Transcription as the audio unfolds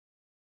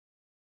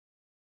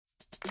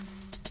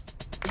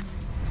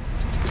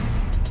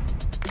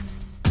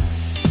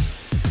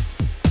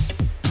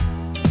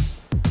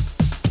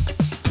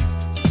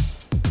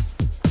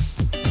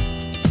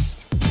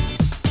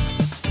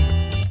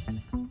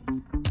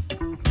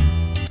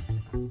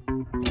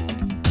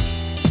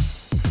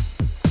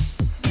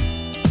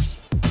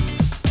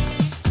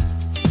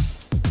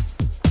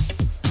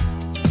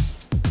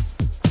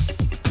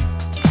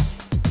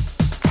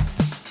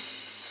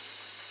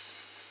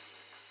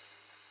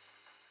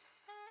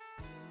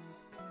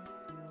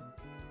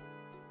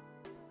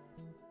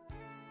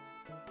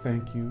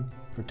Thank you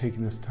for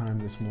taking this time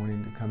this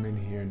morning to come in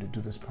here and to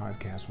do this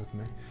podcast with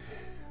me.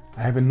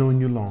 I haven't known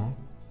you long.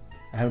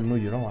 I haven't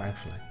known you at all,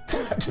 actually.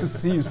 I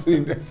just see you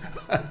sitting down.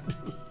 I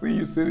just see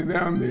you sitting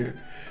down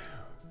there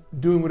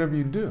doing whatever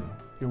you do,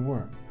 your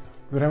work.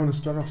 But I want to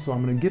start off, so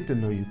I'm going to get to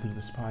know you through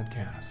this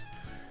podcast.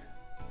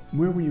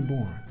 Where were you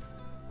born?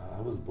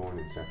 I was born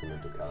in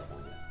Sacramento,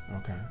 California.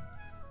 Okay.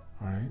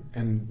 All right.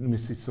 And let me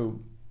see. So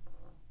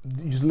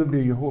you just lived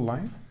there your whole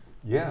life?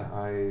 Yeah,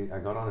 I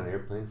got on an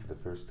airplane for the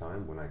first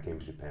time when I came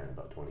to Japan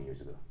about 20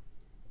 years ago.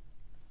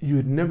 You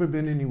had never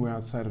been anywhere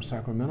outside of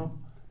Sacramento?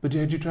 But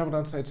had you traveled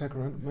outside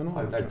Sacramento?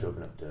 I've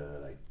driven up to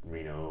like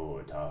Reno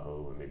or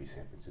Tahoe or maybe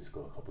San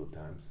Francisco a couple of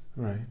times.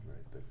 Right.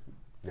 But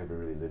never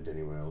really lived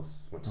anywhere else.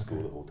 Went to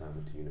school the whole time,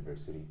 went to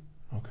university.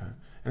 Okay.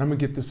 And I'm going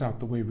to get this out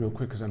the way real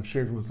quick because I'm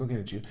sure everyone's looking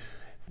at you.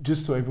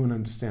 Just so everyone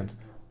understands,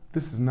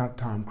 this is not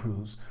Tom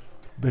Cruise.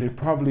 But it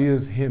probably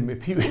is him.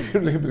 If you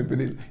live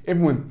it,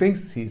 everyone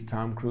thinks he's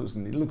Tom Cruise,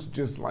 and he looks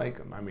just like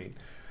him. I mean,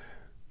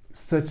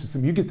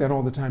 you get that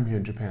all the time here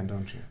in Japan,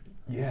 don't you?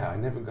 Yeah, I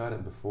never got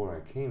it before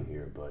I came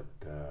here, but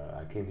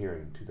I came here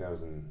in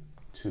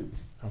 2002.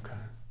 Okay.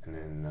 And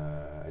then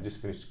I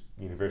just finished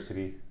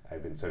university.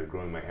 Started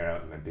growing my hair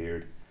out and my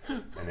beard,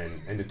 and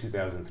then end of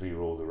 2003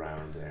 rolled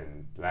around,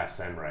 and Last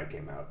Samurai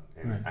came out,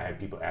 and Right. I had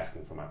people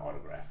asking for my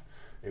autograph.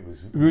 It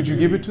was Would really you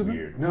give it to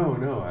weird. them?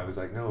 No. I was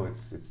like, no,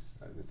 it's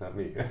not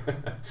me.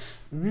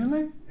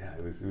 Really? Yeah,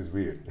 it was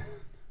weird.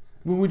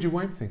 What would your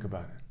wife think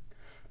about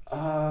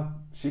it?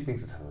 She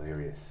thinks it's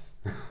hilarious.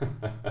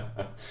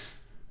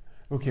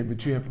 Okay, but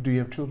do you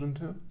have children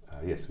too?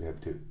 Yes, we have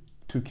two.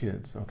 2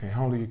 kids. Okay,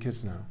 how old are your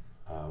kids now?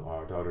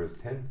 Our daughter is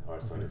 10. Our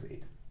son is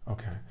 8.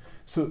 Okay.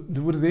 So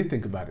what do they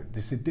think about it?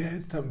 They said,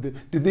 Dad, Tom.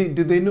 Did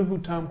they know who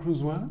Tom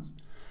Cruise was?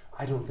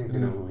 I don't think they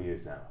know who he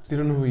is now. They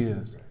don't know who he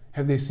is.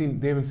 Right.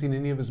 They haven't seen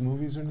any of his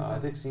movies or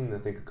anything? They've seen, I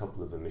think, a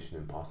couple of the Mission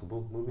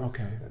Impossible movies.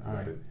 Okay, That's all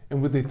about right. it.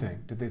 And what did they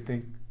think? Did they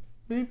think,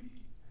 maybe?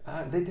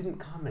 They didn't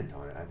comment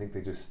on it. I think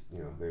they just,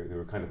 they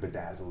were kind of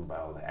bedazzled by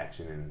all the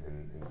action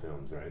in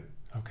films, right?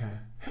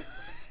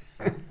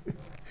 Okay.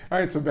 All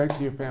right, so back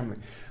to your family.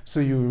 So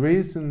you were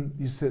raised in,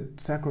 you said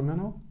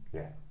Sacramento?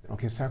 Yeah.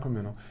 Okay,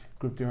 Sacramento.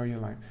 Grew up there all your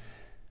life.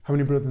 How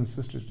many brothers and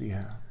sisters do you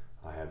have?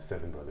 I have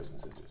 7 brothers and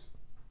sisters.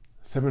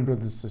 7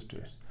 brothers and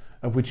sisters,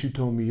 of which you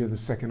told me you're the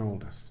second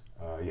oldest.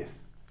 Yes.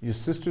 Your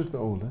sister's the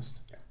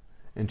oldest, Yeah.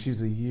 and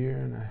she's a year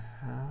and a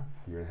half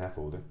Year and a half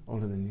older.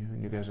 than you,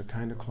 and you guys are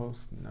kind of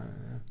close?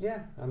 Yeah,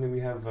 I mean, we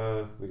have,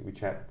 we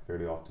chat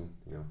fairly often,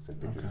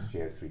 send pictures. Okay. She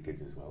has 3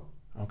 kids as well.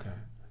 Okay.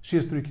 She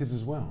has 3 kids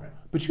as well? Right.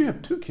 But you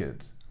have 2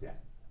 kids? Yeah.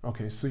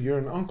 Okay, so you're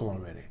an uncle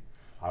already?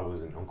 I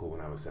was an uncle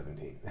when I was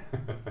 17.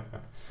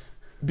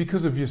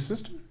 Because of your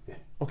sister? Yeah.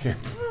 Okay.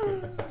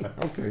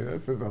 Okay,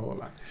 that says a whole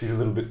lot. She's a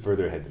little bit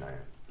further ahead than I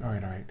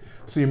am. All right.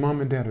 So your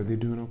mom and dad, are they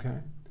doing okay?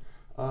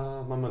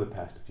 My mother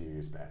passed a few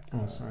years back.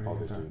 Oh, sorry to hear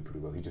Father's that. doing pretty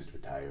well. He just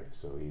retired,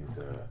 so he's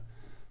Okay.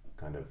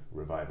 kind of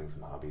reviving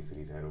some hobbies that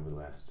he's had over the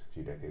last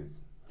few decades.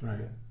 Right,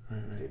 Yeah,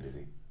 right. stay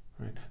busy.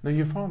 Right. Now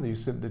your father, you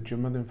said that your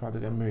mother and father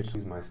got married.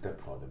 He's my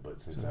stepfather, but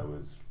since I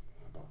was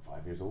about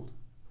 5 years old.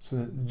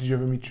 So did you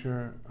ever meet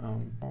your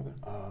father?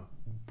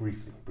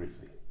 Briefly.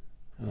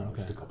 Okay.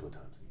 Just a couple of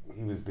times.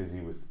 He was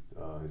busy with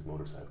his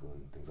motorcycle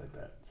and things like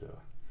that. So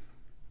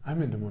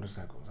I'm into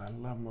motorcycles. I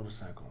love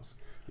motorcycles.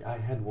 yeah, I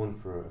had one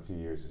for a few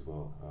years as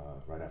well,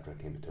 right after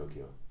I came to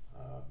Tokyo.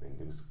 And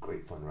it was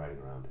great fun riding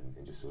around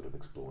and just sort of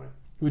exploring.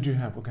 What'd you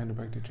have? What kind of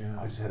bike did you have?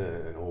 I just had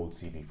an old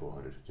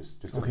CB400, just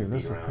Okay, something to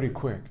that's beat around pretty and-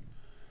 quick.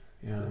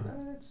 Yeah.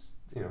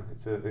 So,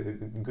 it's a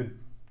good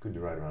to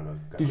ride around on.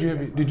 Got Did great you gas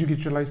did you mileage.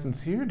 get your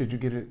license here? Or did you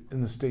get it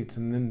in the States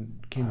and then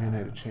came here and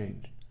had it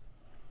changed?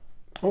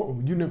 Oh,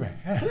 you never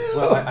had.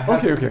 Well, I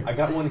have, Okay. I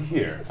got one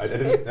here. I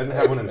didn't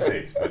have one in the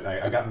States, but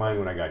I got mine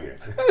when I got here.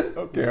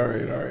 Okay, all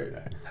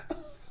right.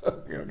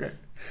 Okay.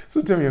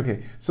 So tell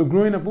me, so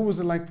growing up, what was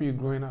it like for you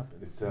growing up?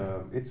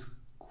 It's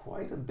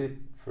quite a bit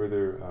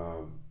further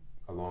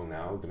along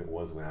now than it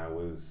was when I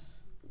was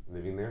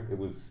living there. It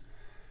was,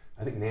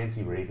 I think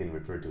Nancy Reagan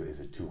referred to it as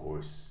a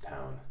 2-horse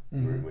town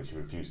when she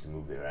refused to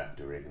move there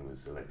after Reagan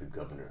was elected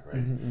governor,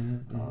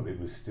 right? It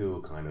was still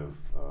kind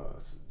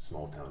of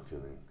small town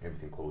feeling.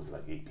 Everything closed at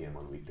like 8 p.m.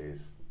 on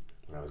weekdays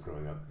when I was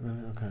growing up.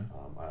 Really? Okay.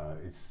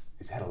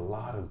 It's had a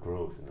lot of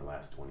growth in the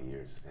last 20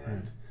 years,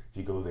 and if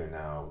you go there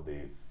now,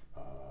 they've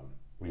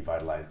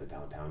revitalized the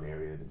downtown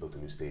area. They built a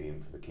new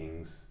stadium for the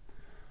Kings.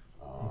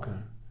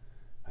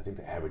 I think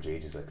the average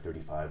age is like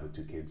 35 with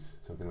 2 kids,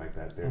 something like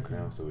that there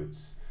now. So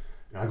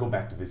And I go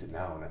back to visit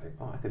now, and I think,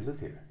 oh, I could live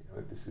here.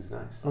 Like, this is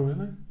nice. Oh,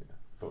 really?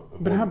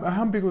 But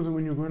how big was it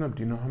when you were growing up?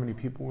 Do you know how many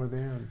people were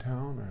there in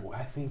town? Or? Well,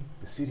 I think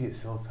the city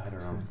itself had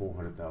around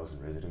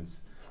 400,000 residents,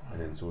 and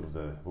then sort of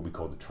what we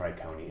call the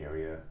Tri-County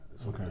area,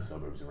 sort of the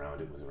suburbs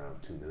around it, was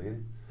around 2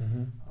 million.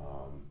 Mm-hmm.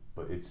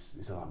 But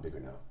it's a lot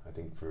bigger now. I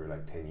think for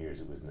like 10 years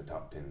it was in the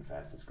top 10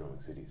 fastest growing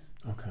cities.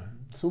 Okay.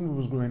 So what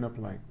was growing up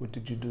like? What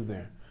did you do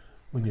there?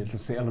 When you,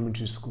 let's say,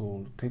 elementary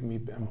school,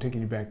 I'm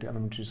taking you back to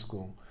elementary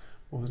school.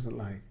 What was it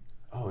like?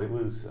 Oh, it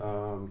was,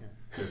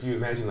 if you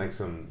imagine like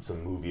some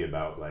movie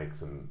about like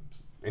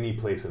any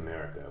place in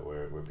America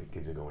where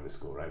kids are going to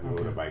school, right? We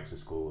rode our bikes to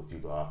school a few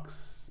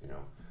blocks,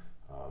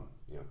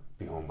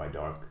 be home by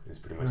dark is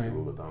pretty much the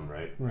rule of thumb,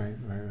 right? Right.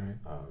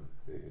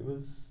 It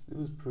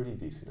was pretty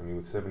decent. I mean,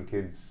 with 7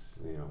 kids,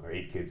 or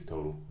 8 kids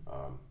total,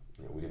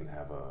 we didn't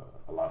have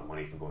a lot of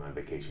money for going on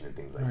vacation and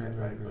things like that,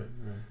 right? But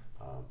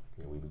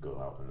we would go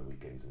out on the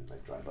weekends and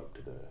like drive up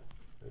to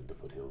the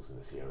foothills and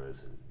the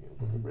Sierras and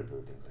go to the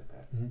river, things like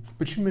that. Mm-hmm.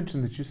 But you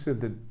mentioned that you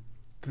said that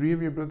 3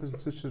 of your brothers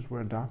and sisters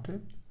were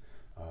adopted,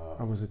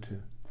 or was it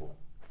 2? 4.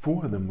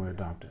 4 of them were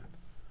adopted.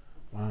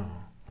 Wow.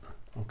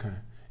 Okay.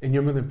 And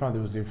your mother and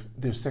father was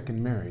their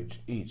second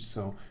marriage each.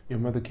 So your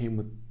mother came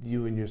with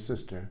you and your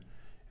sister,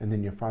 and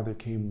then your father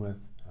came with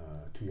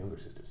 2 younger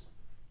sisters.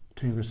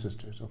 2 younger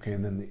sisters. Okay.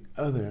 And then the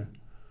other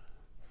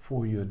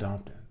 4 you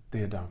adopted.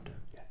 They adopted.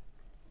 Yeah.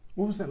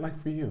 What was that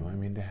like for you? I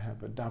mean, to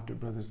have adopted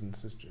brothers and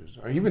sisters,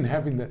 or even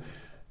having the.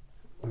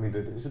 I mean,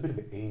 there's a bit of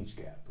an age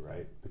gap,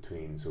 right,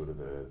 between sort of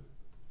the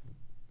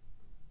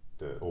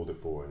older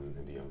 4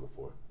 and the younger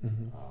 4.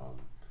 Mm-hmm.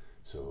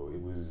 So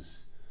it was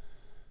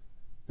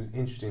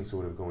interesting,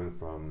 sort of going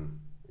from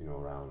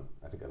around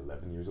I think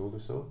 11 years old or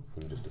so,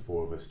 from just the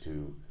 4 of us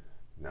to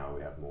now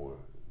we have more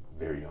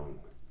very young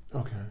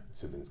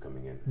siblings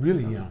coming in.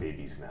 Really young young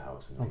babies in the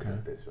house and things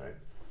like this, right?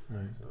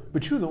 Right. So,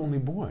 but you were the only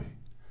boy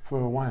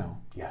for a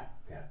while. Yeah.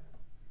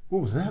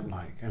 What was that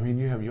like? I mean,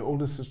 you have your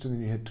older sister,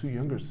 and you had 2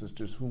 younger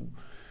sisters who.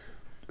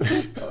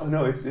 Oh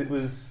no, it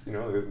was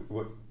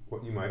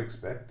what you might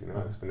expect.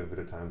 I spent a bit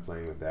of time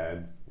playing with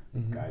Dad,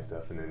 guy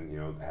stuff, and then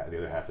the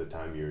other half of the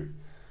time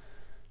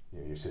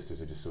your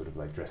sisters are just sort of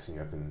like dressing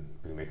up and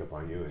putting makeup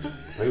on you and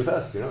play with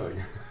us, Like.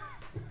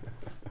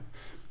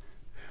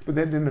 But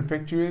that didn't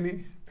affect you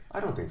any? I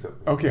don't think so.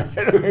 Okay,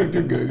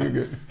 you're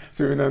good.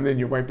 So every now and then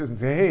your wife doesn't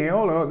say, "Hey,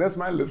 hold on, that's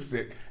my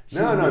lipstick."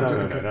 No, none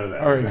of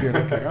that. All right, good.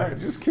 Okay, all right.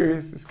 Just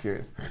curious.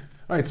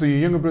 All right, so your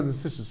younger brothers and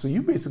sisters. So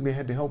you basically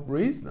had to help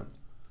raise them.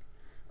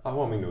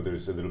 Well, I mean,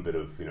 there's a little bit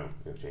of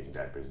changing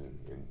diapers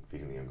and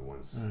feeding the younger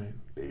ones,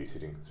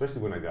 babysitting.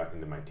 Especially when I got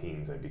into my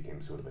teens, I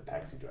became sort of a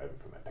taxi driver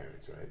for my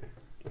parents, right?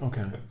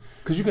 Okay,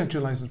 because you got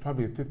your license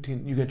probably at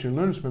 15. You got your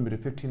learner's permit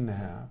at 15 and a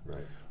half.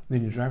 Right.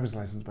 Then your driver's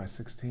license by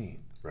 16.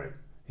 Right.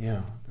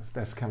 Yeah,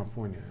 that's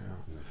California.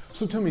 Yeah.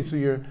 So tell me, so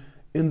you're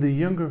in the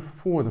younger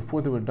 4, the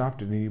 4 that were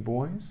adopted. Any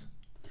boys?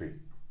 3.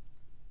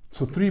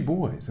 So 3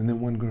 boys and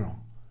then 1 girl.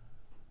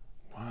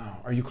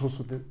 Wow. Are you close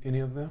with any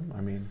of them?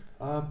 I mean,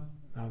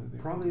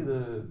 probably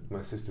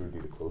my sister would be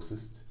the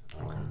closest.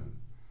 Okay.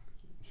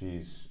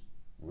 She's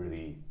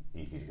really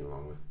easy to get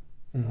along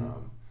with.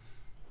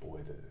 Mm-hmm.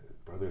 The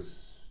brothers,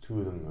 2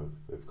 of them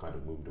have kind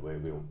of moved away.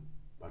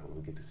 I don't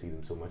really get to see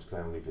them so much because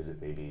I only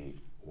visit maybe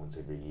once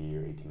every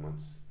year, 18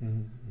 months.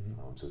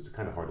 Mm-hmm. So it's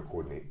kind of hard to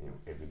coordinate,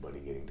 everybody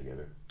getting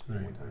together at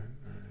one time.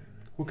 Right.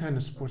 What kind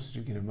of sports did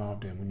you get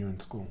involved in when you were in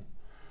school?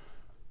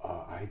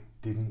 I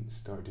didn't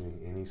start doing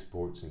any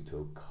sports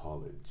until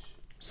college.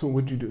 So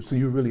what did you do? So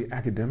you were really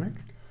academic?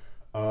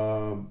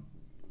 I'm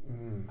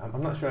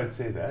not sure I'd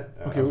say that.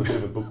 Okay, I was a bit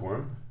of a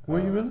bookworm.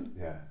 Were you really?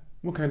 Yeah.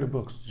 What kind of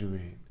books did you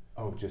read?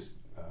 Oh, just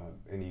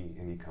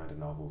any kind of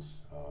novels.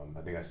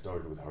 I think I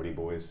started with Hardy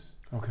Boys.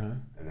 Okay.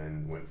 And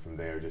then went from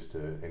there just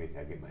to anything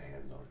I get my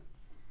hands on.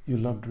 You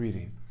loved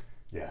reading?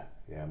 Yeah.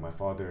 My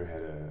father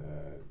had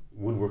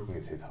woodworking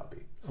is his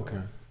hobby. So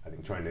I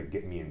think trying to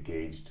get me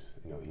engaged,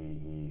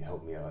 he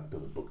helped me out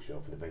build a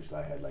bookshelf, and eventually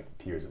I had like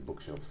tiers of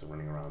bookshelves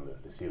running around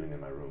the ceiling in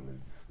my room,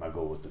 and my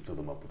goal was to fill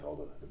them up with all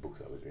the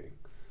books I was reading.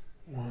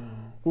 Wow.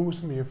 What were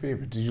some of your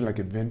favorites? Did you like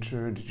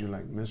adventure? Did you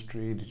like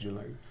mystery? Did you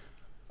like...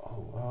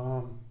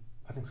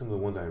 I think some of the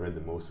ones I read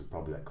the most were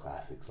probably like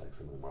classics, like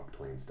some of the Mark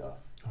Twain stuff.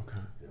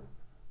 Okay.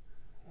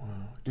 Wow.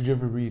 Did you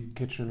ever read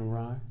Catcher in the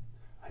Rye?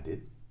 I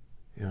did.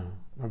 Yeah.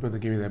 My brother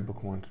gave me that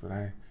book once, but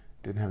I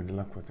didn't have any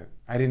luck with it.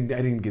 I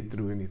didn't get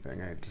through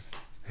anything. I just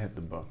had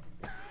the book.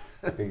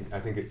 I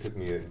think it took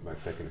me my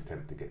second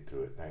attempt to get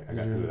through it. I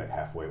got through it like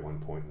halfway at one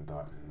point and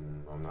thought,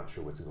 I'm not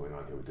sure what's going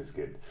on here with this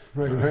kid.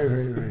 Right.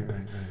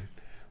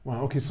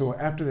 Wow. Okay. So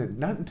after that,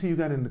 not until you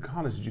got into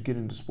college did you get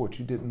into sports.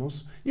 You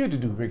had to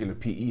do regular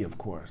PE, of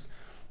course,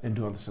 and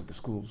do all the stuff the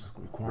schools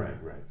require.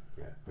 Right.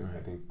 Yeah. But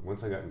I think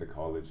once I got into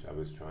college, I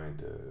was trying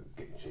to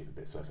get in shape a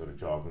bit. So I started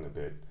jogging a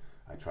bit.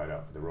 I tried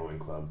out for the rowing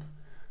club.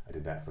 I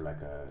did that for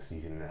like a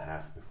season and a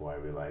half before I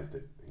realized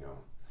that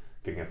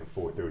getting up at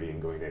 4:30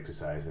 and going to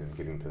exercise and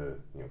getting to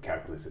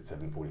calculus at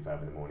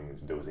 7:45 in the morning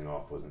and dozing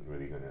off wasn't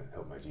really going to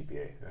help my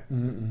GPA. Right?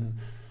 Mm-hmm.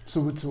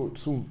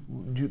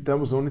 That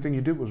was the only thing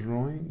you did was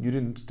rowing? You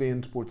didn't stay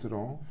in sports at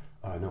all?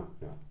 No,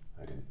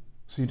 I didn't.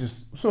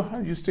 So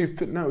how do you stay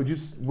fit now? Would you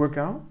just work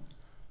out?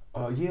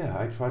 Yeah,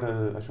 I try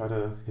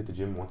to hit the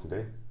gym once a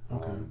day.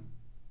 Okay.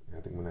 I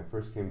think when I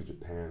first came to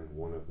Japan,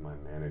 one of my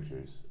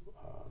managers,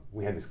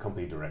 we had this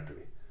company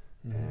directory,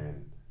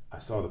 and I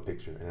saw the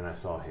picture, and then I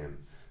saw him,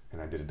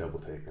 and I did a double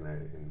take,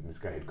 and this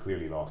guy had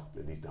clearly lost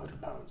at least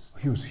 100 pounds.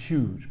 He was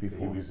huge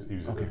before. He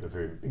was Okay. a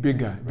very Big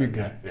guy, right? big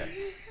guy. Yeah.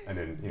 And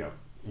then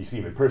you see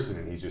him in person,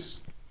 and he's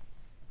just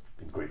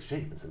in great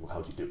shape. And I said, well,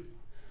 how'd you do?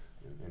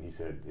 And he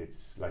said,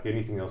 it's like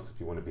anything else. If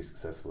you want to be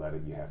successful at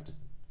it, you have to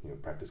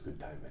practice good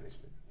time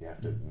management. You have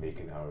to make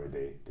an hour a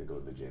day to go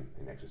to the gym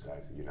and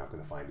exercise. You're not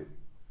going to find it.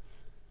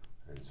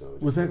 And so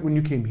Was that when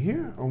you came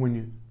here, or when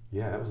you?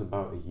 Yeah, that was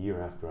about a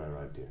year after I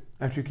arrived here.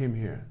 After you came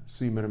here,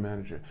 so you met a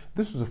manager.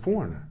 This was a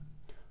foreigner.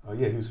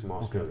 Yeah, he was from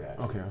Australia. Okay,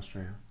 Actually. okay,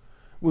 Australia.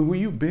 Well, were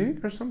you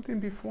big or something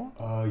before?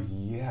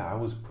 Yeah, I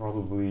was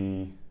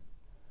probably.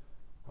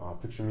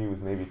 Picture me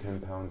with maybe 10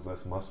 pounds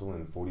less muscle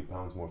and 40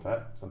 pounds more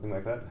fat, something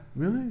like that.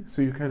 Really?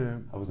 So you're kind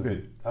of I was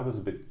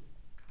a bit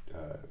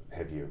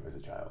heavier as a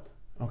child.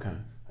 Okay.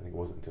 I think it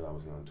wasn't until I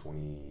was around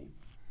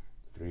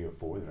 23 or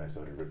 4 that I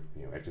started,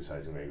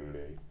 exercising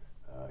regularly,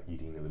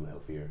 eating a little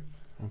healthier.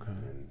 Okay.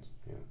 And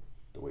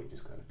the weight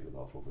just kind of peeled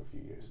off over a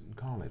few years. In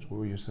college, what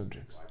were your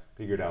subjects? I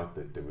figured out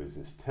that there was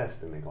this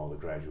test that make all the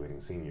graduating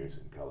seniors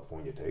in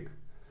California take,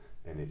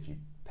 and if you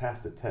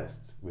pass the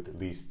test with at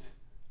least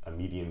a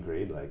median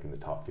grade, like in the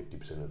top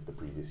 50% of the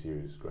previous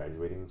year's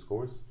graduating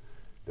scores,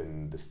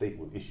 then the state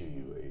will issue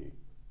you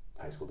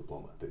a high school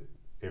diploma that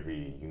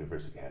every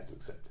university has to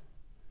accept.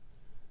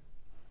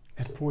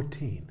 At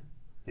 14?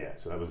 Yeah,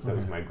 so that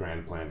was my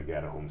grand plan to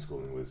get out of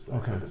homeschooling, was I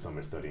spent the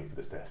summer studying for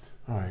this test.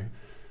 All right.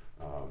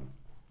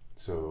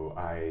 So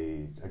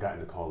I got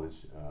into college.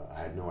 I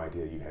had no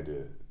idea you had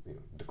to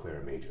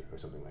declare a major or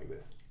something like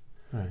this.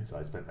 Right. So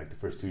I spent like the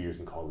first 2 years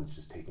in college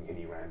just taking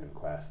any random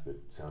class that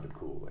sounded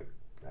cool. Like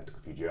I took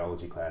a few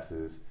geology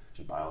classes, a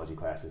few biology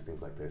classes,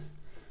 things like this.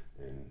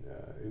 And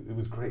it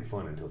was great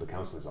fun until the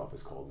counselor's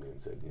office called me and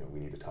said, we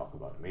need to talk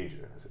about a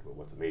major. I said, well,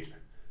 what's a major?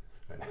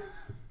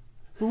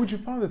 What would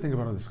your father think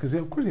about all this? Because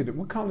of course he did.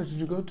 What college did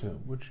you go to?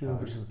 Which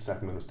university?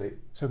 Sacramento State.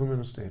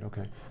 Sacramento State,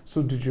 okay.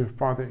 So did your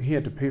father, he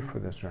had to pay for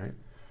this, right?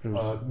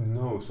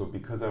 No, so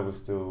because I was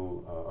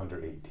still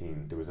under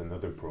 18, there was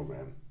another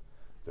program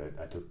that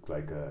I took,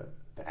 like the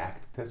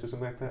ACT test or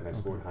something like that, and I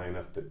scored high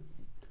enough that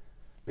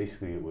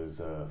basically it was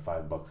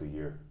 $5 a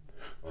year,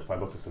 or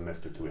 $5 a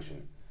semester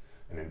tuition,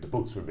 and then the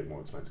books were a bit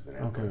more expensive than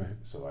ever. Right.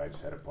 So I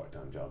just had a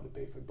part-time job to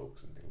pay for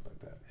books and things like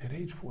that. At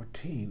age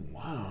 14,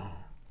 wow.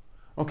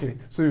 Okay,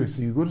 so anyway,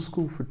 so you go to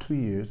school for 2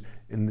 years,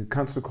 and the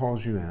counselor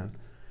calls you in.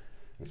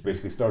 It's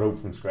basically start over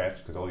from scratch,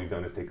 because all you've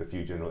done is take a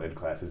few general ed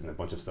classes and a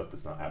bunch of stuff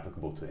that's not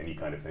applicable to any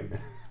kind of thing.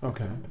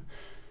 Okay.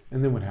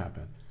 And then what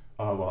happened?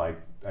 Well, I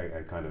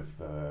kind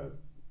of,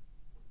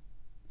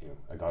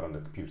 I got into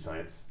computer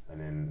science, and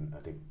then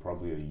I think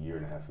probably a year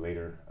and a half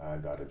later, I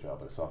got a job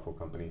at a software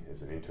company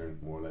as an intern,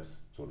 more or less,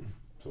 sort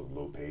of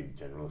low-paid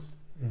generalist,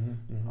 and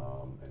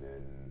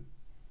then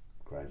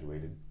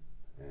graduated,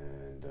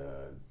 and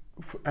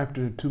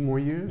after 2 more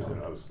years? No,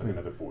 it was like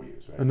another 4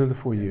 years, right? Another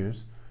 4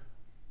 years.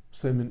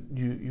 So I mean,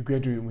 you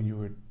graduated when you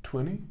were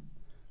 20?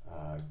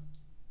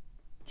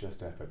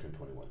 Just after I turned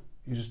 21.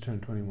 You just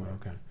turned 21,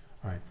 okay.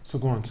 All right, so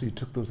go on, so you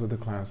took those other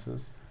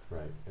classes.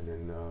 Right, and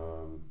then...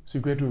 so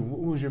you graduated, what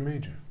was your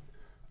major?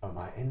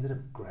 I ended up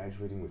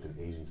graduating with an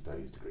Asian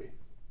Studies degree.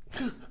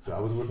 So I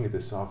was working at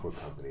this software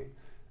company,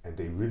 and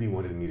they really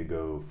wanted me to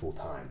go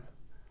full-time,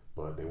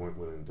 but they weren't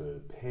willing to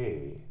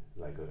pay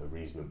like a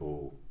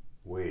reasonable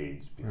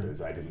wage because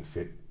I didn't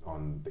fit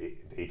on the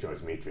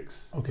HR's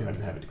matrix. Okay. I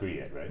didn't have a degree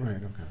yet, right? Right,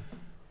 okay.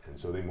 And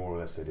so they more or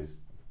less said,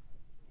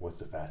 what's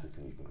the fastest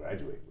thing you can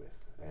graduate with?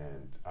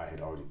 And I had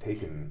already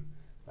taken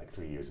like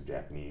 3 years of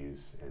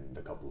Japanese and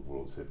a couple of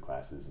World Civ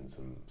classes and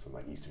some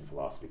like Eastern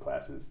philosophy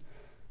classes.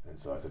 And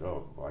so I said,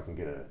 well, I can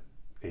get a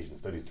Asian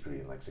Studies degree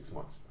in like 6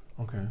 months.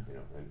 Okay.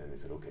 And they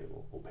said, okay,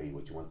 we'll pay you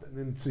what you want then. And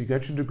then, so you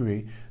got your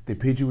degree, they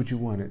paid you what you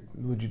wanted.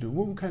 What did you do?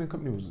 What kind of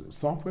company was it?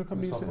 Software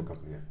company? Software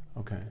company, yeah.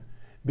 Okay.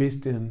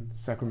 Based in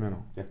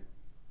Sacramento? Yeah. All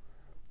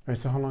right,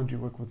 so how long did you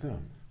work with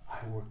them?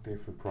 I worked there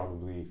for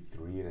probably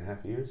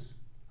 3.5 years.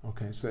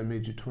 Okay, so that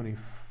made you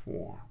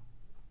 24.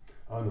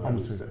 Oh no, I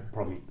was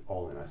probably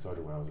all in. I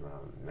started when I was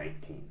around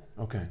 19.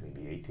 Okay.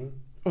 Maybe 18.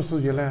 Oh, so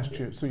your last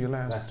year, so your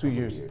last 2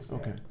 years. Yeah.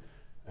 Okay.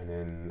 And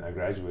then I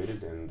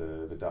graduated, and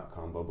the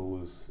dot-com bubble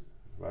was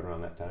right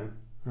around that time.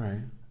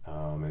 Right.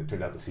 And it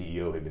turned out the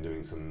CEO had been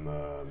doing some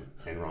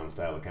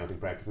Enron-style accounting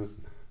practices.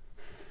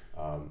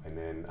 And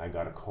then I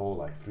got a call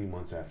like 3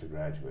 months after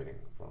graduating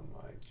from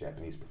my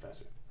Japanese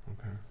professor.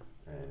 Okay.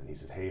 And he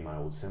says, hey, my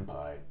old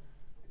senpai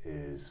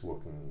is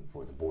working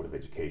for the Board of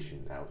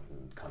Education out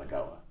in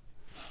Kanagawa.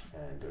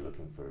 And they're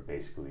looking for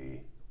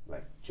basically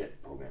like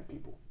JET program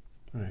people.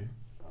 Right.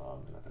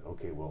 And I thought,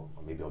 okay, well,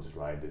 maybe I'll just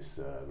ride this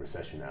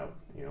recession out,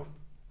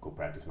 go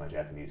practice my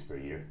Japanese for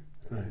a year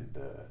and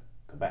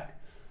come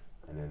back.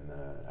 And then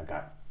I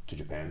got to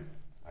Japan.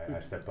 I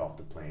stepped off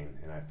the plane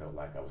and I felt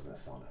like I was in a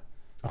sauna.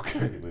 Okay.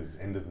 It was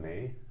end of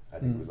May. I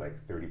think it was like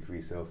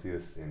 33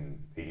 Celsius and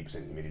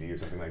 80% humidity or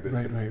something like this.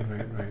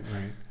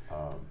 Right.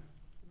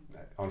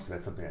 Honestly,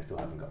 that's something I still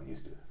haven't gotten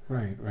used to.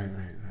 Right.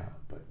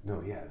 But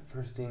no, yeah, the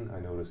first thing I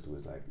noticed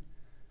was like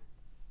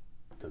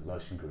the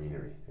lush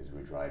greenery as we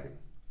were driving.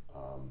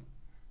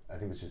 I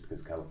think it's just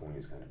because California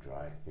is kind of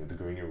dry. You know, the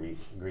greenery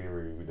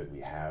that we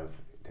have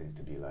tends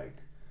to be like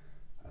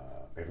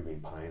evergreen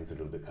pines, a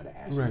little bit kind of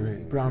ashy.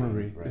 Right.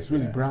 Brownery. Right, It's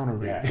really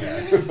brownery.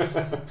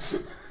 Yeah.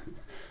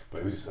 But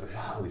it was just sort of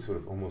wow, these sort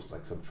of almost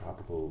like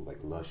subtropical, like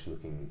lush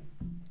looking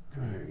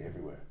greenery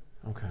everywhere.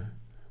 Okay.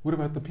 What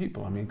about the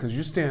people? I mean, because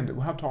you stand.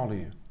 How tall are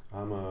you?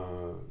 I'm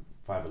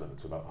 5'11",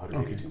 so about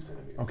 182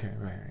 centimeters. Okay,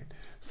 right.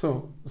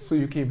 So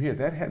you came here.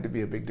 That had to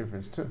be a big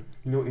difference too.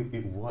 You know,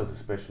 it was,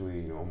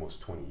 especially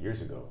almost 20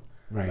 years ago.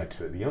 Right.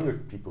 Like the younger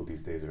people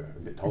these days are a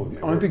bit taller than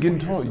they Aren't were they getting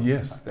 20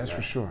 years tall? ago. Yes, that's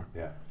for sure.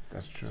 Yeah.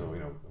 That's true. So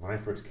when I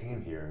first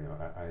came here,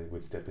 I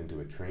would step into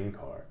a train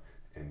car,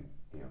 and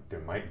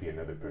there might be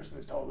another person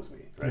as tall as me.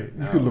 Right.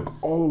 You could look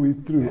all the way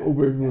through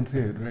over everyone's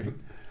head. Right.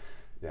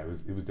 Yeah, it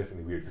was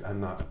definitely weird because I'm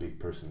not a big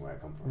person where I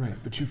come from. Right,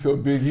 but you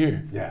felt big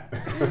here. Yeah.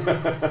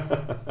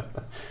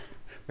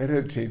 That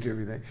had to change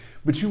everything.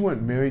 But you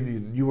weren't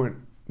married. You weren't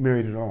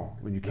married at all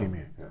when you came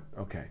here. No.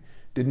 Okay.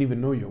 Didn't even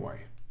know your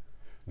wife.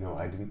 No,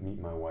 I didn't meet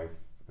my wife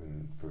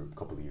for a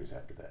couple of years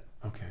after that.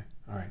 Okay.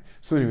 All right.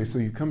 So anyway, so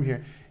you come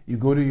here. You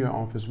go to your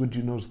office. What did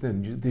you notice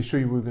then? They show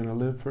you where you were going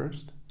to live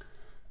first?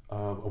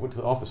 I went to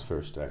the office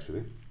first,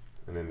 actually,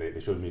 and then they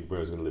showed me where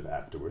I was going to live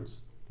afterwards,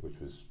 which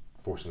was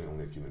fortunately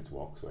only a few minutes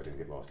walk, so I didn't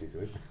get lost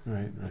easily.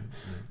 Right.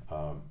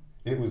 And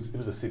it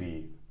was a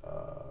city.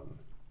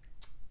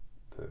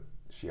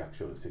 She actually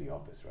showed the city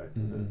office, right?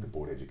 The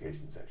board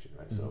education section,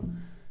 right? So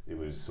it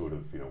was sort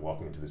of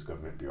walking into this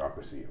government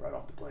bureaucracy right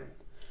off the plane.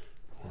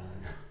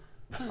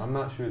 I'm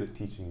not sure that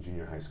teaching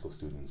junior high school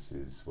students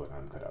is what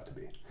I'm cut out to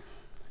be.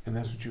 And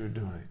that's what you were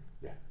doing?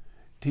 Yeah.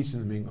 Teaching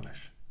them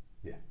English?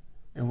 Yeah.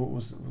 And what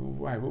was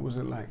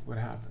it like? What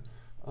happened?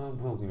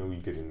 Well,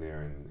 you get in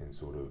there and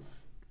sort of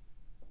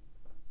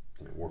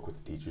work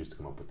with the teachers to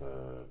come up with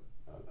a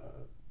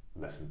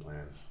lesson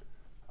plan.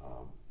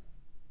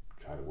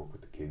 Try to work with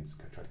the kids,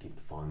 try to keep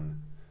it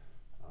fun.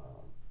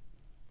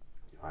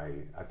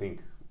 I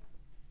think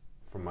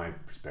from my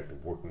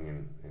perspective, working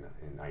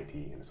in IT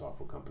in a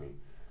software company,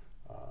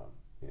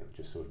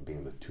 just sort of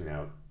being able to tune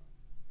out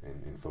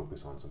and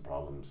focus on some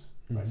problems,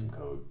 write some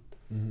code,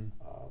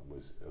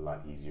 was a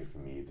lot easier for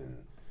me than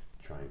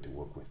trying to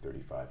work with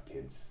 35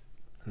 kids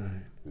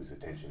whose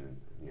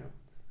attention,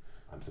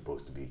 I'm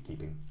supposed to be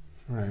keeping.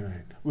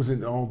 Right. Was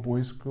it all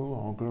boys school,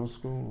 all girls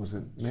school? Was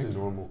it mixed? It's a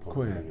normal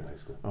public junior high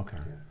school. Okay.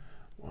 Yeah.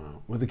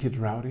 Wow. Were the kids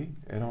rowdy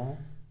at all?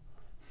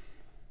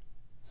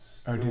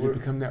 Or did it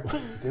become that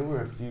way? There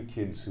were a few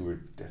kids who were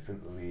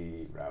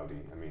definitely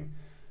rowdy. I mean,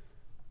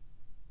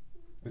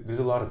 there's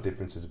a lot of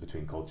differences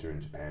between culture in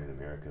Japan and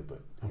America,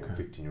 but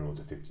 15-year-olds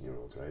are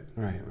 15-year-olds, right?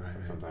 Right.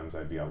 Sometimes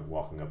I'd be out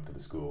walking up to the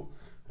school,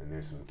 and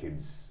there's some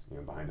kids,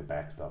 behind the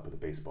backstop of the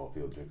baseball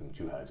field drinking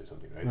Chuhais or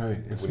something, right? Right,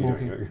 and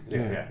smoking.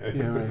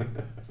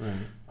 Right.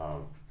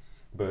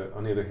 But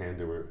on the other hand,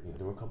 there were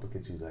a couple of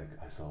kids who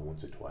I saw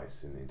once or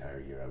twice in the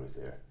entire year I was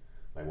there.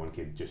 Like one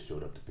kid just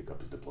showed up to pick up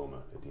his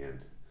diploma at the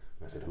end,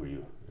 and I said, "Who are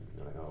you?" And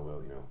they're like, "Oh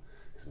well,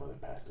 his mother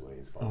passed away.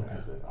 His father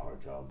has a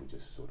hard job. We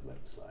just sort of let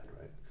him slide,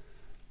 right?"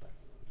 But,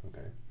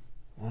 okay.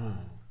 Wow.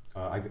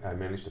 I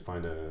managed to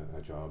find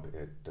a job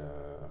at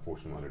a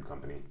Fortune 100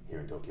 company here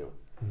in Tokyo,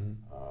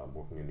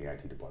 working in the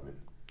IT department.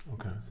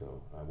 Okay.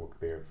 So I worked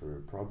there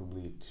for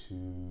probably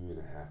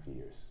 2.5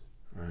 years.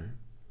 Right.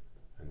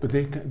 But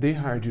they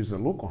hired you as a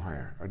local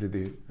hire, or did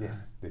they? Yes,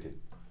 they did.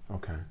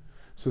 Okay.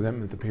 So that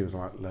meant the pay was a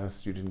lot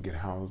less. You didn't get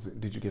housing.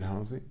 Did you get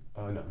housing?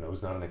 No, it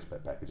was not an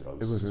expat package at all.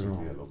 It wasn't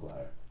simply a local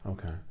hire.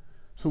 Okay.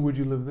 So where'd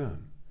you live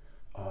then?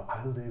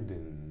 I lived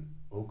in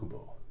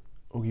Okubo.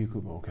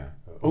 Ogikubo, okay.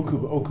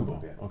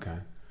 Okubo, yeah. Okay.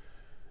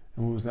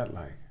 And what was that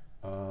like?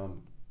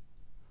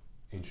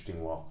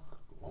 Interesting walk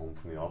home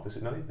from the office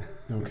at night.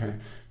 Okay.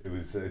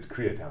 It's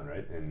Koreatown,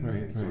 right?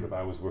 And sort of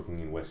I was working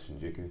in West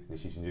Shinjuku,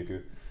 Nishi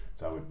Shinjuku,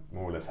 so I would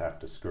more or less have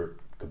to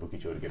skirt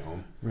Kabukicho to get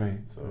home. Right.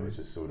 So it's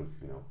just sort of,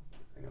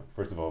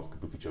 first of all,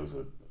 Kabukicho's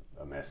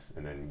a mess,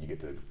 and then you get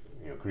to,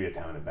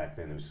 Koreatown, and back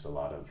then there was just a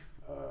lot of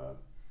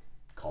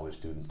college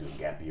students doing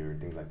gap year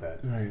and things like that.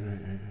 Right.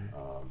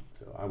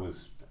 So I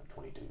was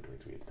 22,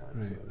 23 at the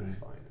time, so it was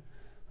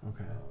fine.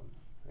 Okay.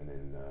 And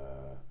then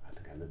I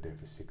think I lived there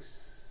for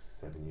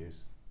 6-7 years.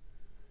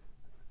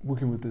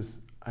 Working with this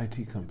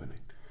IT company?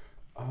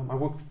 I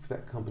worked for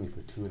that company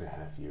for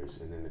 2.5 years,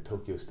 and then the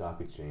Tokyo Stock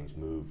Exchange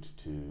moved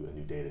to a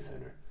new data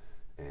center,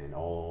 and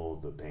all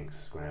the banks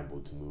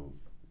scrambled to move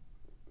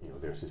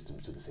their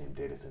systems to the same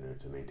data center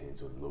to maintain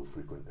sort of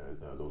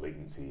low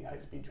latency, high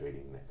speed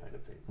trading, that kind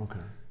of thing. Okay.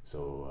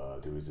 So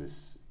there was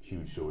this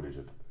huge shortage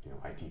of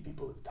IT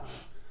people at the time,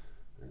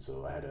 and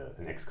so I had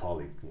an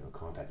ex-colleague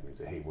contact me and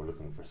say, "Hey, we're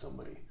looking for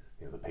somebody.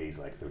 The pay's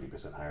like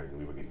 30% higher than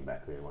we were getting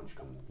back there. Why don't you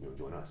come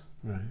join us?"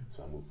 Right.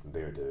 So I moved from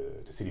there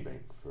to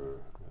Citibank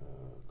for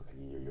a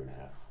year and a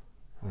half.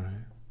 All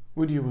right.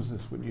 What year was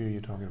this? What year are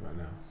you talking about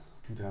now?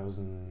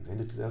 2000, end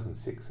of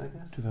 2006, I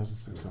guess.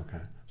 2006, Yeah.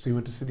 okay. So you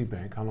went to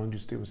Citibank. How long did you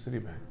stay with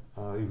Citibank?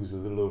 It was a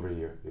little over a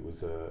year. It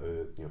was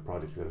a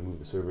project. We had to move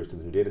the servers to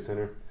the new data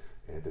center,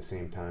 and at the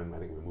same time, I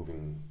think we're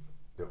moving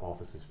their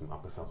offices from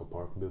Akasaka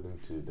Park building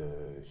to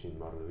the Shin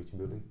Marunouchi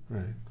building.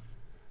 Right.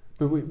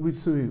 But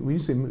so when you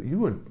say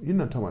you're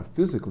not talking about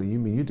physically, you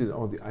mean you did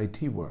all the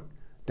IT work,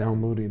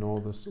 downloading all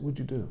this. What'd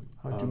you do?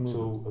 How'd you move?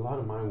 So a lot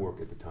of my work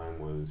at the time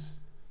was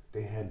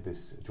they had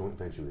this joint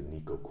venture with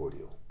Nico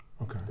Cordial.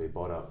 Okay. They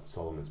bought out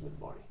Solomon Smith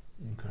Barney.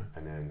 Okay.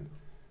 And then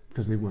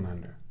Because they went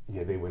under.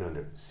 yeah, they went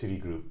under.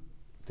 Citigroup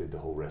did the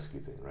whole rescue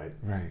thing, right?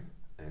 Right.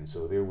 And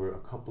so there were a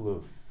couple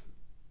of,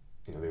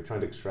 they were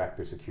trying to extract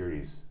their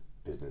securities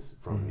business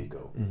from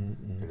Nico.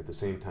 And at the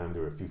same time,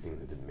 there were a few things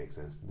that didn't make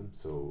sense to them.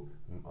 So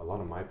a lot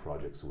of my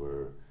projects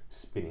were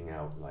spinning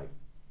out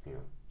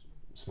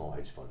small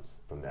hedge funds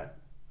from that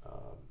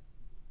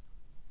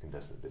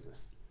investment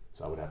business.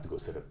 So I would have to go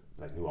set up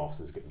like new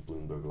offices, get the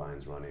Bloomberg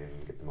lines running,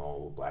 get them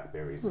all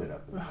BlackBerry set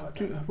up. And all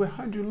that.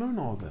 How'd you learn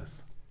all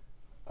this?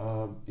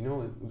 On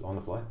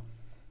the fly.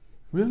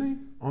 Really?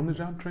 On the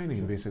job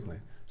training, basically.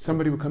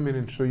 Somebody would come in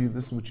and show you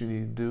this is what you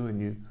need to do, and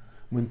you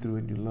went through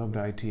it. You loved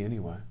IT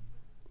anyway.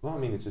 Well, I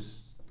mean, it's just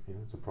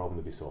it's a problem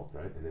to be solved,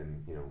 right? And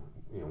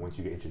then once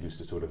you get introduced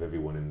to sort of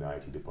everyone in the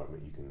IT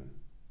department, you can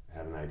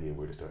have an idea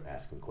where to start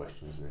asking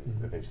questions, and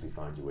then eventually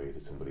find your way to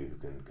somebody who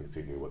can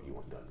configure what you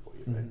want done for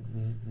you, right?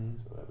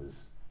 So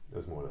that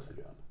was more or less the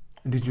job.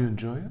 And did you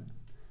enjoy it?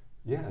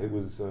 Yeah, it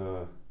was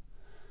a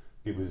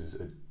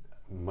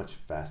much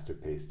faster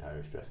paced,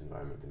 higher stress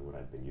environment than what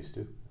I'd been used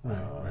to.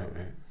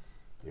 Right.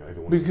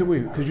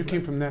 Because you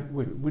came from that.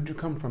 Where'd you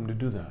come from to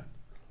do that?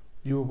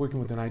 You were working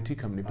with an IT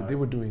company, but they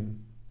were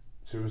doing.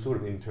 So it was sort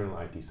of internal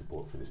IT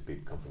support for this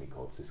big company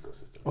called Cisco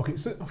Systems. Okay,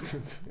 so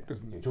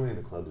joining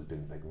the club has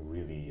been like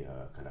really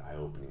kind of eye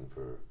opening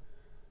for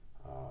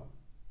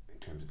in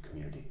terms of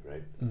community,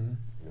 right?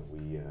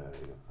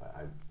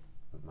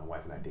 My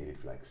wife and I dated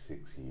for like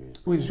 6 years.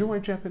 Wait, is your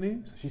wife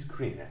Japanese? She's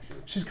Korean,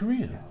 actually. She's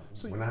Korean. Yeah.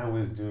 So when I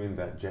was doing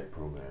that JET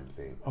program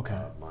thing, okay.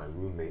 My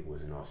roommate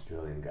was an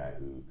Australian guy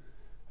who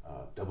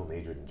double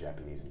majored in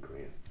Japanese and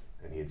Korean,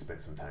 and he had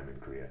spent some time in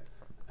Korea,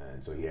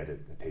 and so he had a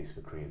taste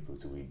for Korean food.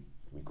 So we'd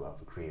go out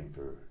for Korean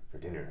for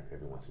dinner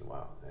every once in a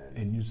while.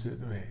 And you said,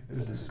 "Hey,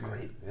 this is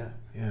great." Yeah.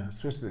 Yeah,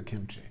 especially the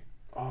kimchi.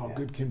 Oh, yeah.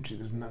 Good kimchi.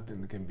 There's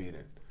nothing that can beat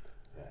it.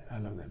 Yeah. I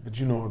love that. But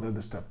you know all the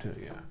other stuff too,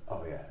 yeah.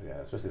 Oh yeah.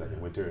 Especially like in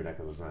winter, like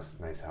those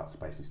nice hot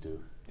spicy stew.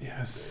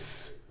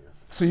 Yes.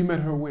 So you met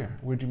her where?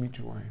 Where'd you meet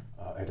your wife?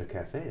 At a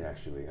cafe,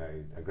 actually.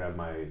 I grabbed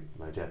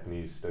my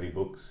Japanese study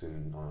books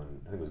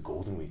on I think it was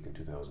Golden Week in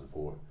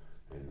 2004,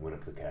 and went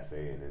up to the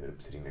cafe and ended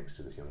up sitting next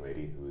to this young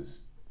lady who was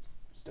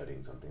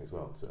studying something as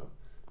well. So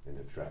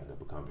ended up striking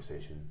up a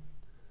conversation,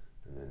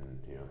 and then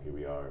here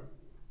we are,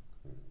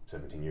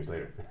 17 years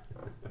later.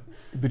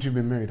 But you've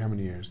been married how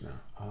many years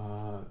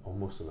now?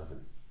 Almost 11.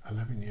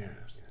 11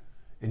 years.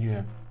 Yeah. And you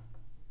have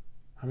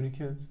how many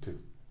kids? 2.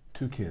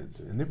 2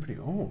 kids, and they're pretty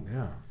old,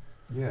 yeah.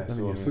 Yeah.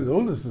 So the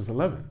oldest is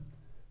 11.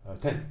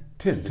 10.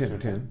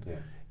 10. Yeah.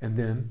 And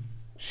then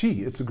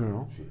it's a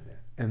girl. She,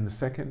 yeah. And the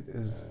second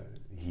is?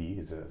 He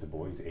is a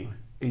boy, he's 8.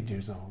 8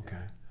 years old,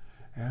 okay.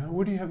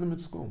 Where do you have them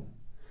at school?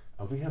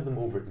 We have them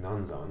over at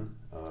Nanzan,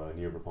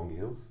 near Roppongi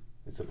Hills.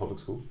 It's a public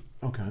school.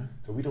 Okay.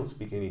 So we don't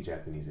speak any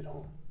Japanese at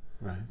home.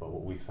 Right. But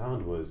what we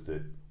found was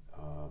that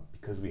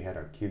because we had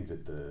our kids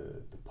at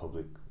the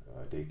public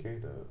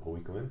daycare, the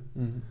Hoikumen,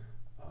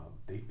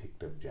 they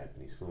picked up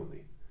Japanese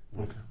fluently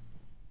with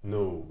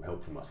no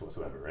help from us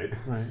whatsoever, right?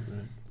 Right.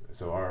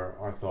 So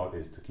our thought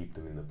is to keep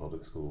them in the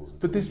public schools.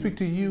 But they speak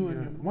to you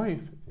and your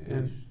wife,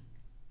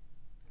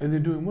 and they're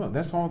doing well.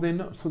 That's all they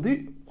know. So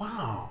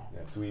wow.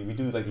 Yeah, so we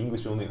do like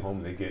English only at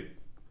home. They get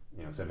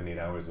 7-8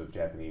 hours of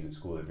Japanese at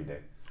school every day.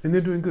 And they're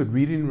doing good,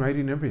 reading,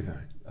 writing, everything.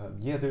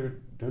 They're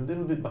a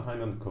little bit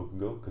behind on the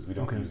Kokugo because we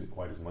don't use it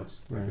quite as much.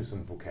 Like Right. there's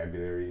some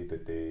vocabulary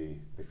that they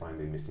find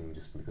they're missing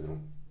just because they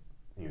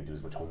don't do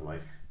as much home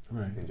life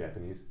in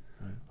Japanese.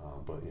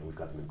 Right. But we've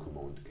got them in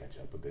Kumon to catch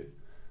up a bit.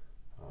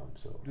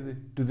 So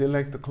do they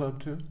like the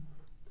club too?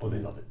 Oh, they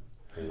love it.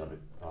 They love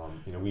it.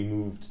 We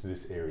moved to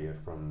this area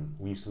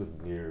we used to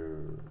live near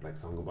like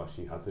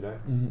Sangobashi, Hatsudai.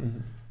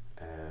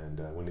 And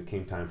when it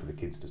came time for the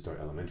kids to start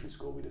elementary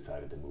school, we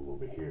decided to move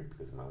over here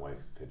because my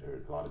wife had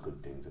heard a lot of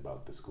good things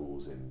about the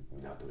schools in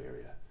Minato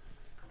area.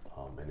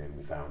 And then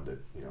we found that,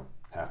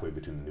 halfway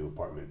between the new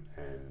apartment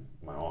and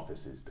my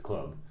office is the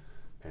club,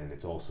 and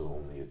it's also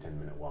only a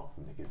 10-minute walk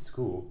from the kids'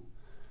 school.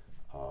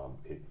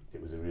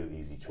 It was a real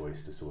easy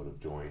choice to sort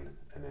of join,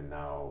 and then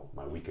now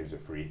my weekends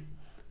are free.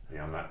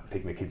 I'm not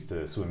taking the kids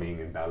to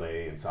swimming and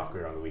ballet and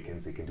soccer on the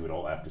weekends. They can do it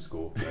all after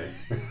school,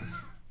 right?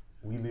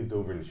 We lived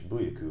over in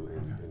Shibuya-ku,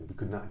 and we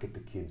could not get the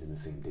kids in the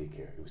same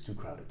daycare. It was too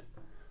crowded.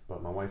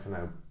 But my wife and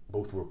I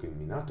both work in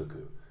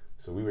Minato-ku,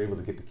 so we were able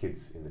to get the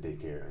kids in the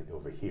daycare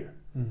over here.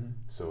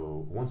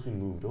 So once we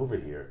moved over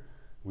here,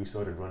 we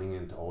started running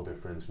into all their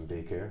friends from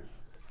daycare,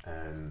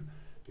 and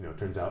it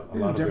turns out a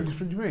Yeah, lot of their,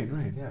 right.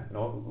 yeah, and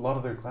a lot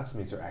of their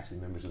classmates are actually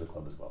members of the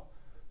club as well.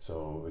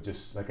 So it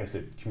just, like I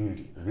said,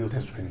 community, a real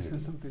sense That's of right. You community.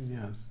 said something.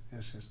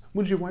 Yes.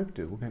 What does your wife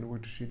do? What kind of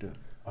work does she do?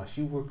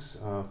 She works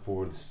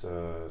for this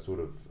sort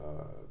of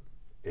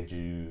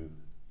edutech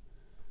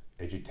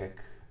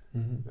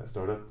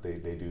startup.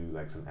 They do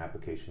like some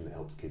application that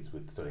helps kids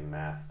with studying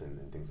math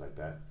and things like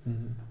that.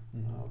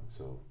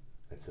 So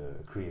it's a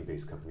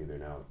Korean-based company. They're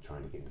now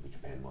trying to get into the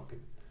Japan market.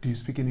 Do you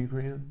speak any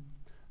Korean?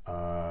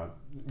 I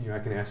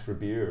can ask for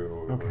beer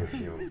or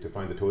to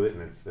find the toilet,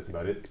 and that's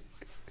about it.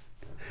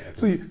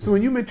 So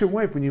when you met your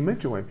wife,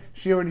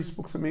 she already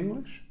spoke some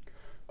English?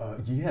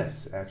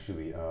 Yes,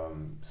 actually.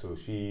 So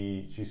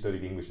she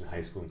studied English in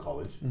high school and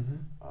college.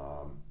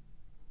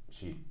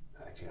 She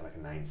actually had like a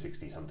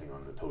 960 something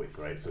on the TOEIC,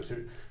 right? So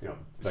she,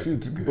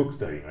 book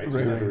studying, right? She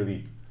never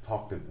really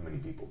talked to many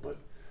people, but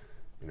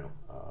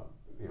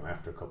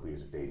after a couple of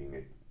years of dating,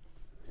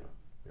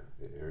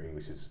 her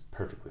English is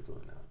perfectly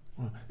fluent now.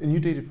 Wow. And you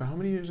dated for how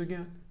many years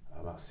again?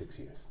 About 6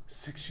 years.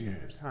 6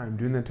 years.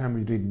 During that time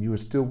when you dated, you were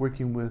still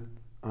working with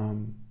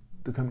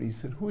the company. You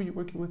said, who were you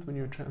working with when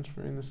you were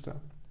transferring the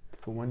stuff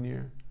for 1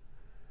 year?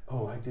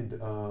 Oh, I did.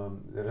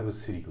 That was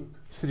Citigroup.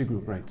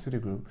 Citigroup, right?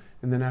 Citigroup.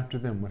 And then after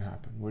them, what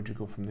happened? Where'd you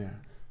go from there?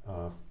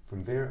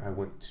 From there, I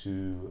went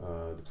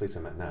to the place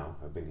I'm at now.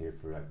 I've been here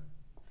for like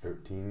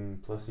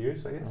 13 plus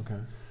years, I guess.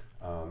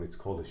 Okay. It's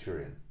called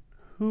Asurion.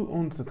 Who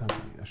owns the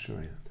company,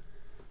 Asurion?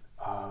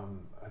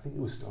 I think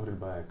it was started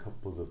by a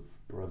couple of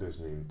brothers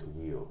named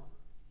Tawil.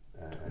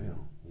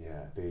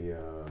 Yeah, they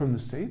from the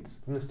States?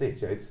 From the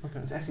States, yeah.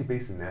 It's actually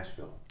based in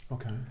Nashville.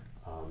 Okay.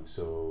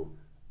 So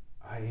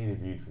I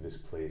interviewed for this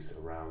place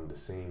around the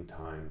same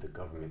time the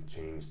government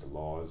changed the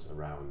laws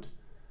around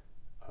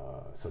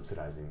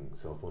subsidizing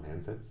cell phone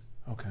handsets.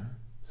 Okay.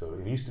 So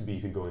it used to be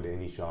you could go into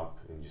any shop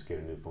and just get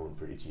a new phone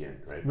for each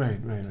yen, right? Right.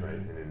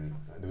 And then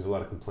there was a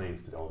lot of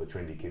complaints that all the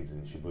trendy kids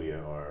in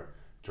Shibuya are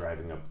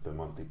driving up the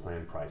monthly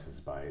plan prices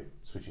by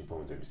switching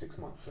phones every 6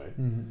 months, right?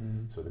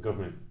 So the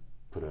government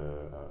put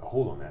a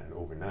hold on that, and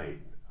overnight,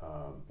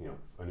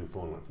 a new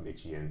phone went from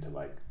HEN to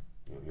like,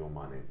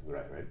 Yomane,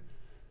 right?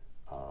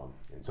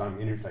 And so I'm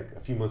like a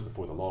few months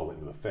before the law went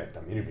into effect,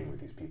 I'm interviewing with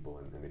these people,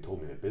 and they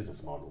told me their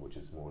business model, which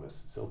is more or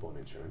less cell phone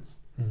insurance.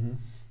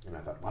 And I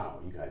thought, wow,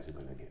 you guys are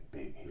going to get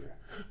big here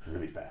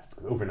really fast,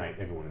 because overnight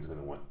everyone is going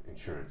to want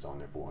insurance on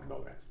their $400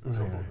 cell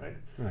phone, right?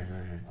 Right.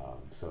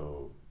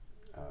 So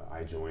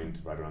I joined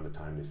right around the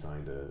time they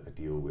signed a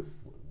deal with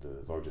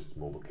the largest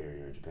mobile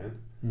carrier in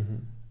Japan.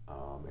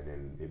 And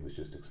then it was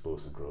just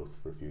explosive growth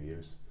for a few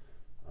years.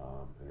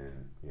 And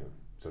then,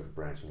 started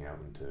branching out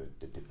into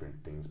different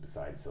things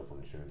besides cell phone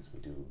insurance. We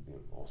do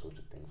all sorts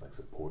of things like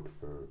support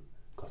for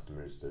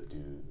customers that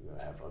do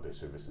have other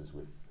services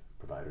with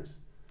providers.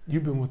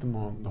 You've been with them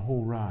on the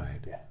whole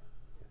ride. Yeah.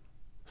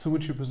 So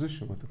what's your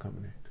position with the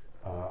company?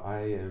 I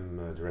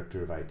am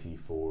director of IT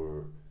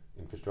for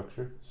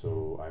infrastructure.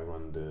 So I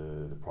run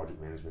the project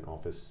management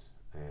office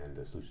and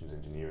the solutions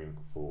engineering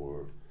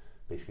for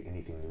basically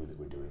anything new that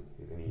we're doing,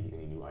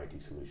 any new IT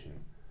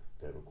solution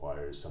that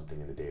requires something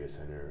in the data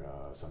center,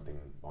 something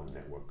on the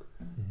network.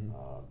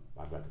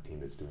 I've got the team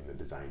that's doing the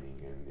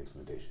designing and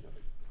implementation of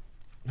it.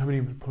 How many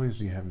employees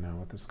do you have now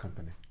with this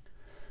company?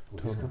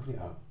 With this company,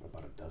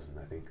 about a dozen,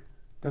 I think.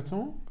 That's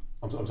all?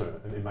 I'm sorry,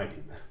 in my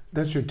team.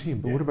 That's your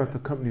team, but what about the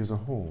company as a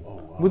whole?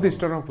 What did they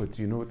start off with?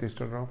 Do you know what they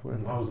started off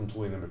with? I was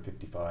employee number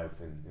 55,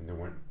 and there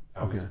weren't.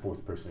 I was the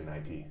fourth person in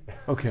IT.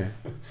 Okay.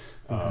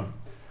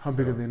 How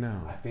big are they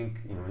now? I think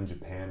in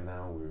Japan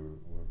now we're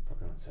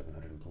probably around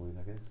 700 employees,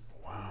 I guess.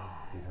 Wow.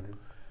 800.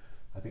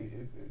 I think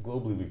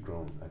globally we've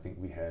grown. I think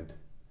we had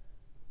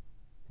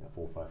 4,000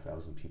 or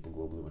 5,000 people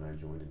globally when I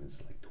joined, and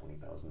it's like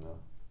 20,000 now.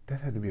 That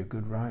had to be a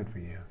good ride for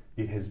you.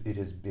 It has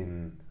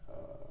been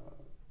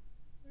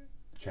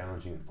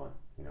challenging and fun.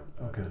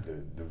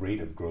 The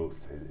rate of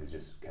growth has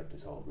just kept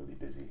us all really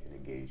busy and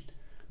engaged.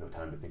 No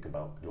time to think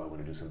about, do I want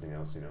to do something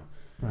else?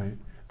 Right.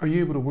 Are you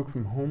able to work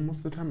from home most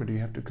of the time, or do you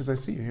have to? Because I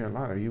see you here a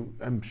lot.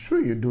 I'm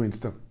sure you're doing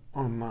stuff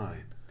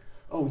online.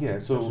 Oh yeah.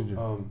 So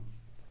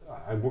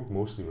I work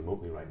mostly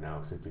remotely right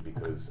now, simply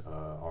because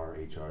our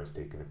HR has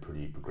taken a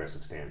pretty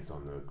progressive stance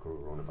on the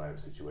coronavirus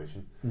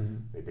situation.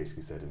 They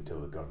basically said until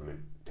the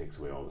government takes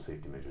away all the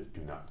safety measures,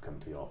 do not come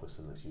to the office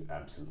unless you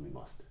absolutely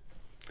must.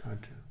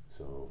 Gotcha.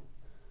 So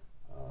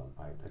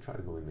I try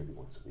to go in maybe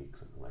once a week,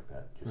 something like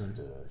that, just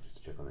to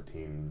check on the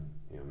team,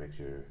 make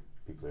sure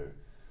people are,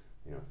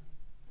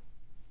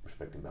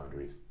 respecting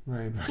boundaries.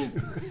 Right.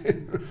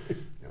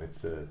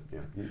 It's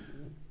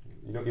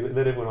you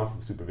let everyone off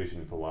of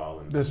supervision for a while.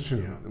 And that's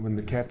true. When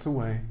the cat's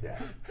away.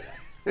 Yeah.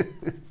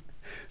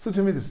 So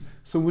tell me this.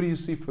 So what do you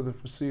see for the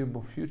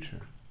foreseeable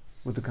future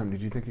with the company?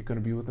 Do you think you're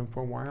going to be with them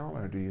for a while,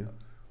 or do you?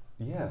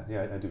 Yeah,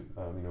 I do.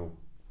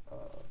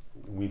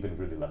 We've been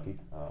really lucky.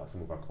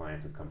 Some of our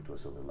clients have come to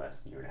us over the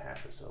last year and a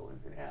half or so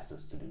and asked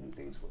us to do new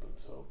things for them.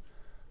 So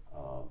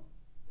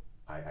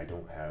I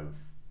don't have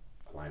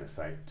a line of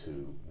sight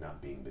to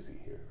not being busy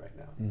here right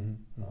now.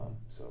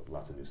 So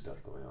lots of new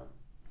stuff going on.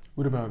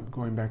 What about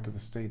going back to the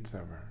States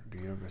ever? Do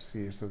you ever see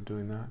yourself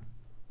doing that?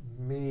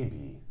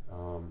 Maybe.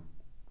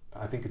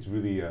 I think it's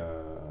really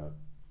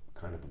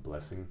kind of a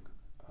blessing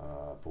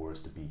for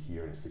us to be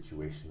here in a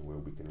situation where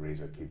we can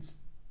raise our kids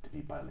to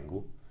be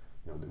bilingual.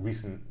 The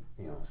recent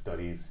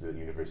studies that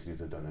universities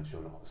have done have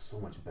shown so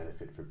much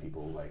benefit for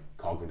people, like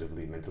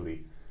cognitively,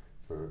 mentally,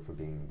 for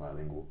being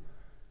bilingual.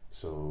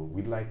 So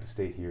we'd like to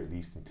stay here at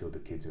least until the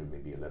kids are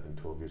maybe 11,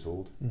 12 years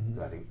old.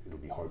 Mm-hmm. I think it'll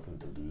be hard for them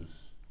to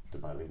lose the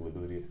bilingual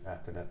ability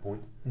after that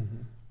point.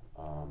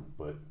 Mm-hmm.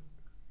 But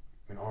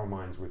in our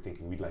minds, we're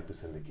thinking we'd like to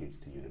send the kids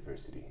to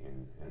university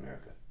in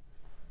America.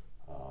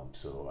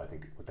 So I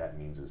think what that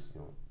means is,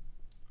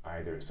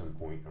 either at some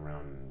point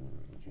around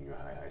junior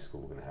high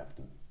school, we're going to have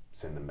to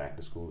send them back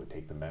to school or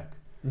take them back,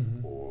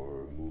 Mm-hmm.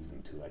 or move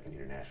them to like an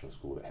international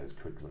school that has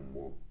curriculum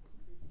more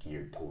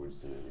geared towards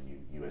the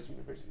U.S.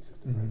 university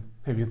system. Mm-hmm. Right?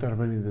 Have you thought of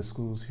any of the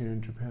schools here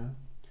in Japan?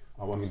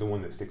 I mean, the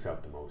one that sticks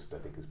out the most, I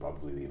think, is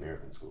probably the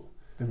American school.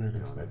 The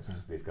American school.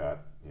 They've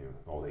got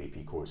all the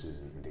AP courses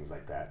and things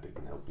like that that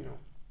can help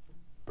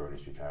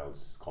burnish your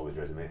child's college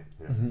resume.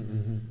 Mm-hmm,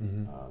 mm-hmm,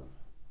 mm-hmm.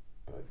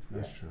 But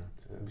That's yeah, true.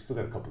 so we still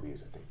got a couple of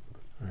years, I think.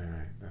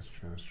 Right. That's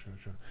true.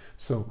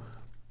 So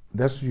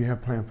that's what you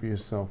have planned for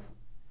yourself.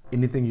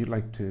 Anything you'd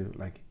like to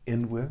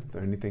end with, or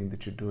anything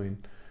that you're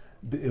doing?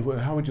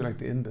 How would you like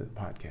to end the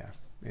podcast?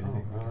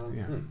 Anything?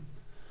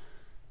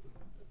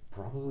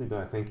 Probably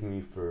by thanking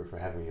you for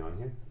having me on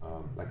here.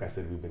 Like I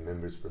said, we've been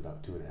members for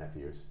about 2.5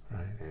 years.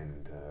 Right.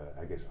 And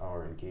I guess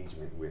our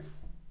engagement with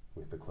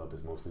the club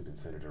has mostly been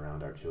centered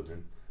around our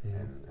children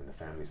Mm-hmm. and the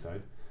family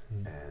side.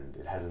 Mm-hmm. And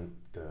it hasn't,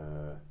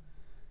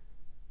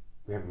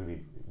 we haven't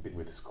really,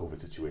 with this COVID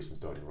situation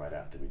starting right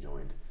after we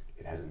joined,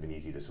 it hasn't been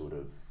easy to sort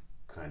of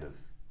kind of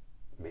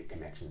make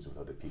connections with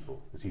other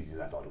people as easy as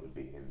I thought it would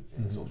be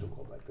in a social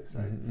club like this,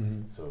 right?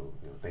 Mm-hmm. So,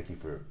 thank you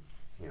for,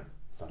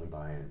 stopping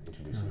by and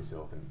introducing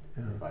yourself and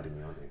inviting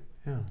me on here.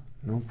 Yeah,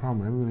 no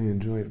problem. I really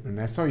enjoyed it. And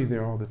I saw you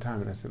there all the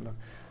time, and I said, look,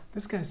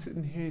 this guy's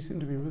sitting here, he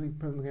seemed to be a really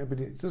friendly guy, but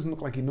it doesn't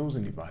look like he knows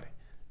anybody.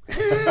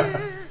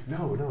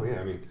 No,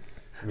 yeah. I mean,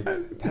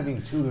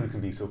 having children can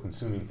be so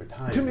consuming for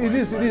time. To me, it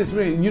is,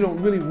 right? And you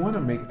don't really want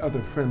to make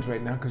other friends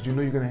right now because you're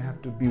going to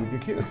have to be with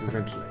your kids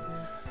eventually.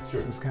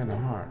 Sure. So it's kind of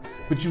hard.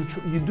 But you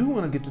do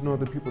want to get to know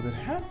other people that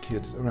have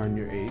kids around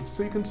your age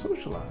so you can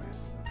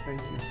socialize.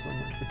 Thank you so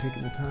much for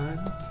taking the time.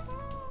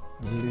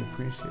 I really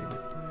appreciate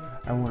it.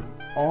 I want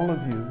all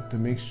of you to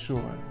make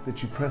sure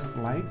that you press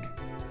like,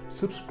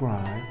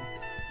 subscribe,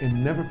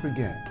 and never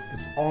forget,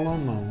 it's all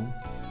unknown.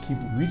 Keep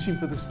reaching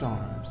for the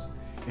stars,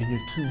 and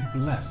you're too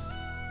blessed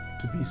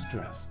to be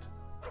stressed.